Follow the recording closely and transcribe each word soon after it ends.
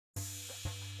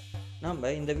நம்ம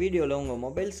இந்த வீடியோவில் உங்கள்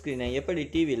மொபைல் ஸ்க்ரீனை எப்படி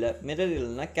டிவியில் மிரர்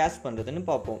இல்லைன்னா கேஸ்ட் பண்ணுறதுன்னு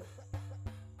பார்ப்போம்.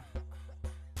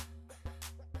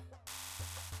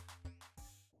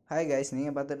 ஹாய் கைஸ்,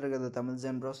 நீங்கள் பார்த்துட்டு இருக்கிறது தமிழ்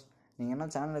ஜென் ப்ரோஸ். நீங்கள் என்ன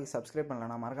சேனலுக்கு சப்ஸ்கிரைப்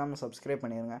பண்ணலன்னா மறக்காமல் சப்ஸ்கிரைப்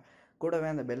பண்ணிடுங்க. கூடவே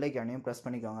அந்த பெல் ஐக்கானையும் ப்ரெஸ்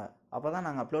பண்ணிக்கோங்க. அப்போ தான்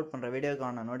நாங்கள் அப்லோட் பண்ணுற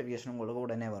வீடியோக்கான நோட்டிஃபிகேஷன் உங்களுக்கு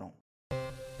உடனே வரும்.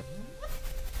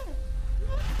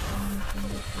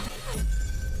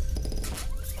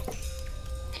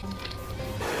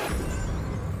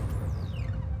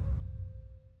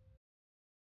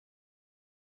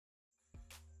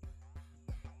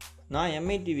 நான்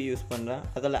எம்ஐ டிவி யூஸ் பண்ணுறேன்.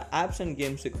 அதில் ஆப்ஸ் அண்ட்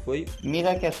கேம்ஸுக்கு போய்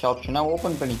MIRACAST ஆப்ஷனை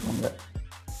ஓப்பன் பண்ணிக்கோங்க.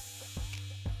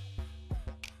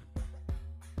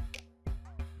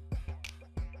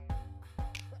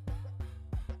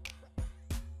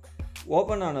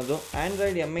 ஓப்பன் ஆனதும்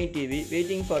Android Mi TV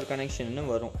waiting for கனெக்ஷன்னு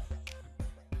வரும்.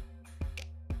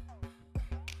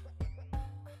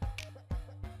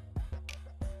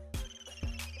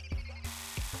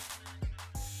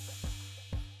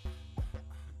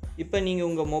 இப்போ நீங்கள்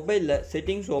உங்கள் மொபைலில்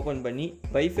செட்டிங்ஸ் ஓப்பன் பண்ணி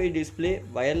wifi display,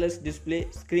 wireless display,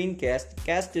 screen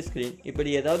caste screen இப்படி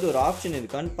ஏதாவது ஒரு ஆப்ஷன்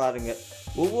இருக்கான்னு பாருங்கள்.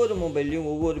 ஒவ்வொரு மொபைல்லையும்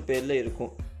ஒவ்வொரு பேரில்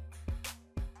இருக்கும்.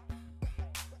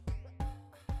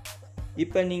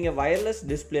 இப்போ நீங்கள் வயர்லெஸ்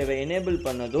டிஸ்பிளேவை எனேபிள்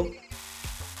பண்ணதும்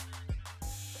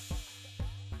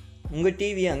உங்கள்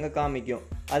டிவி அங்கே காமிக்கும்.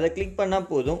 அதை கிளிக்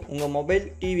பண்ணால் போதும், உங்கள் மொபைல்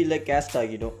டிவியில் கேஸ்ட்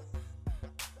ஆகிடும்.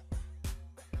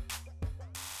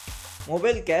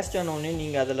 மொபைல் கேஸ்ட் ஆனோடனே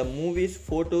நீங்கள் அதில் மூவிஸ்,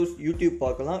 ஃபோட்டோஸ், யூடியூப்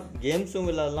பார்க்கலாம், கேம்ஸும்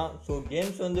விளையாடலாம். ஸோ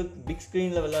கேம்ஸ் வந்து பிக்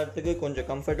ஸ்க்ரீனில் விளையாடுறதுக்கு கொஞ்சம்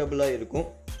கம்ஃபர்டபுளாக இருக்கும்.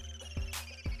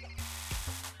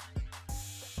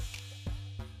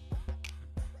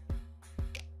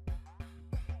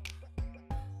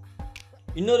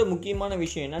 இன்னொரு முக்கியமான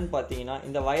விஷயம் என்னன்னு பார்த்தீங்கன்னா,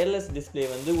 இந்த வயர்லெஸ் டிஸ்பிளே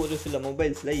வந்து ஒரு சில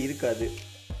மொபைல்ஸில் இருக்காது.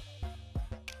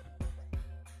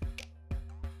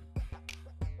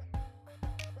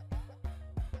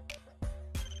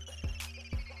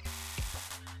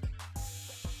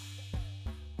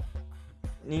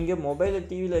 நீங்கள் மொபைலை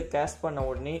டிவியில் கேஸ்ட் பண்ண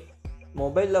உடனே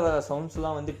மொபைலில் வர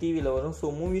சவுண்ட்ஸ்லாம் வந்து டிவியில் வரும். ஸோ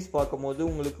மூவிஸ் பார்க்கும்போது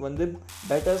உங்களுக்கு வந்து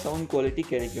பெட்டர் சவுண்ட் குவாலிட்டி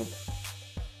கிடைக்கும்.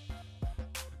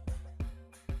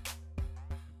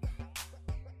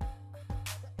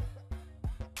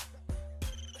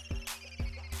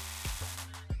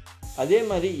 அதே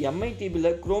மாதிரி எம்ஐ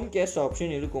டிவியில் குரோம் கேஸ்ட்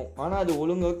ஆப்ஷன் இருக்கும், ஆனால் அது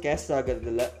ஒழுங்காக கேஸ்ட்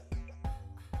ஆகிறதில்ல.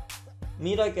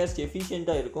 MIRACAST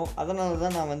எஃபிஷியண்ட்டாக இருக்கும். அதனால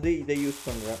தான் நான் வந்து இதை யூஸ்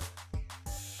பண்ணுறேன்.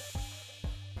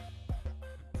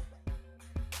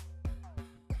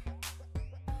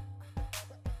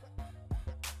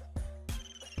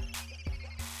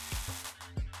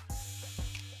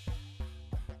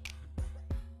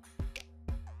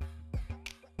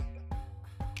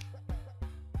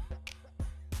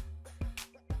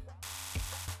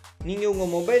 நீங்கள் உங்கள்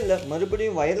மொபைலில்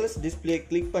மறுபடியும் வயர்லெஸ் டிஸ்பிளே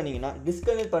கிளிக் பண்ணிங்கன்னா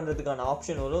டிஸ்கனெக்ட் பண்ணுறதுக்கான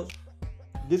ஆப்ஷன் வரும்.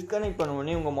 டிஸ்கனெக்ட் பண்ண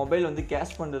உடனே உங்கள் மொபைல் வந்து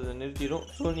கேஸ்ட் பண்ணுறதை நிறுத்திடும்.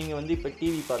 ஸோ நீங்கள் வந்து இப்போ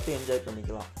டிவி பார்த்து என்ஜாய்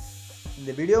பண்ணிக்கலாம்.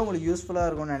 இந்த வீடியோ உங்களுக்கு யூஸ்ஃபுல்லாக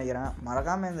இருக்கும்னு நினைக்கிறேன்.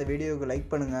 மறக்காமல் இந்த வீடியோவுக்கு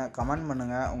லைக் பண்ணுங்கள், கமெண்ட்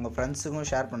பண்ணுங்கள், உங்கள் ஃப்ரெண்ட்ஸுக்கும்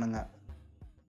ஷேர் பண்ணுங்கள்.